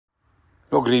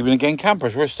Well, good evening again,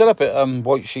 campers. We're still up at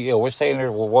White Sheet Hill. We're staying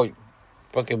here with White,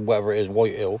 fucking whatever it is,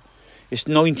 White Hill. It's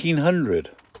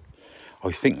 1900.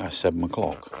 I think that's 7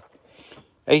 o'clock.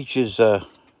 H is,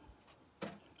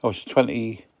 it's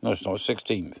 20, no it's not,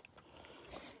 16th.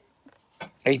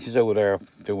 H is over there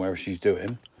doing whatever she's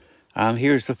doing. And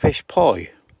here's the fish pie.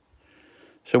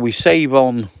 So we save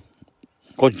on,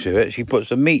 what to it, she puts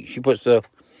the meat, she puts the,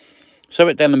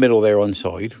 something down the middle there on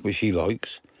side, which she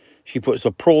likes. She puts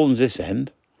the prawns this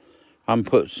end and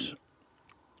puts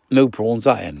no prawns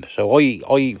that end. So I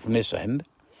eat from this end.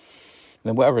 And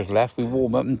then whatever's left, we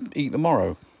warm up and eat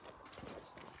tomorrow.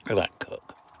 Look at that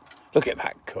cook. Look at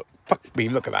that cook. Fuck me,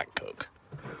 look at that cook.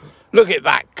 Look at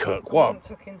that cook. What? I haven't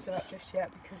took into that just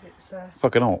yet because it's...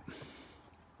 fucking hot.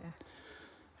 Yeah.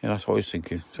 Yeah, that's what I was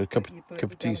thinking. So a cup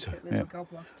of tea. Yeah.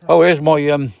 Oh, here's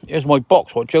my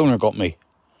box, what Jonah got me.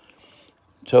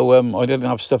 So I didn't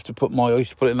have stuff to put I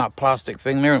used to put it in that plastic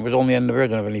thing there, and it was on the end of it. I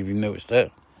don't know if any of you noticed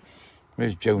it.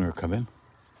 There's Jonah coming.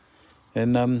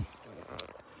 And so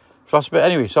that's a bit,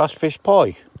 anyway, so that's fish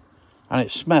pie. And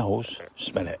it smells,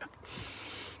 smell it.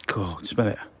 God, smell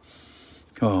it.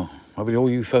 Oh, I mean, all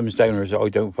you thumbs downers that I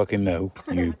don't fucking know,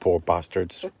 you poor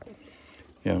bastards.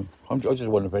 You know, I just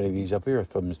wonder if any of these up here are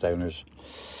thumbs downers.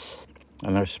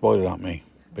 And they're smiling at me,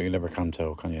 but you never can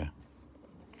tell, can you?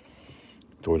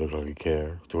 Do I look like I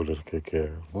care? Do I look like I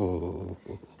care?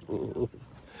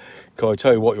 Can I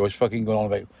tell you what I was fucking going on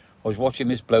about? I was watching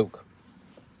this bloke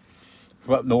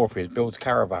from up north here, builds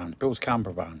caravans, builds camper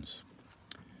vans.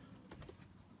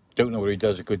 Don't know whether he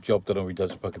does a good job, don't know whether he does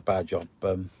a fucking bad job.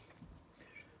 Can't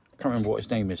remember what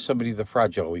his name is. Somebody the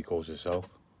Fragile, he calls himself.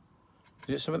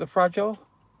 Is it something the Fragile?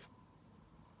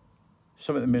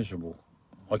 Something the Miserable.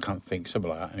 I can't think,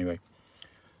 something like that anyway.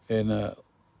 And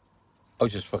I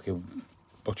just fucking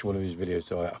watching one of his videos,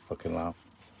 so I had to fucking laugh.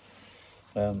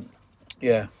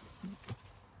 Yeah.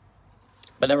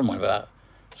 But never mind about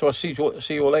that. So I see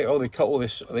you all later. Oh, they cut all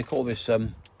this, they call this,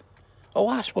 oh,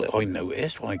 that's what I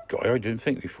noticed when I got here. I didn't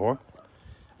think before.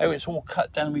 Oh, it's all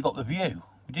cut down and we got the view.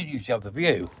 We did used to have the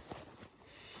view.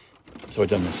 So I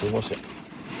done this, so what's it?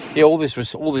 Yeah, all this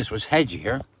was hedge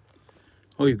here.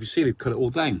 Oh, you can see they've cut it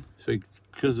all down. So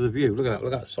because of the view, look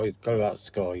at that side, colour that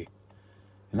sky.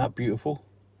 Isn't that beautiful?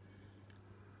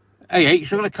 Hey,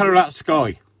 H, we're going to colour that sky.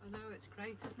 I know, it's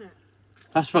great, isn't it?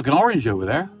 That's fucking orange over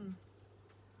there.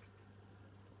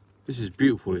 This is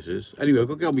beautiful, this is. Anyway, I've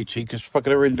got to get on my cheek because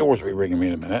fucking her indoors will be ringing me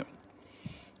in a minute.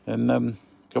 And got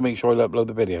to make sure I upload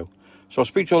the video. So I'll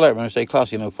speak to you all later when I say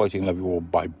classy, no fighting, love you all.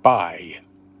 Bye-bye.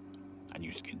 And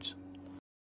you skins.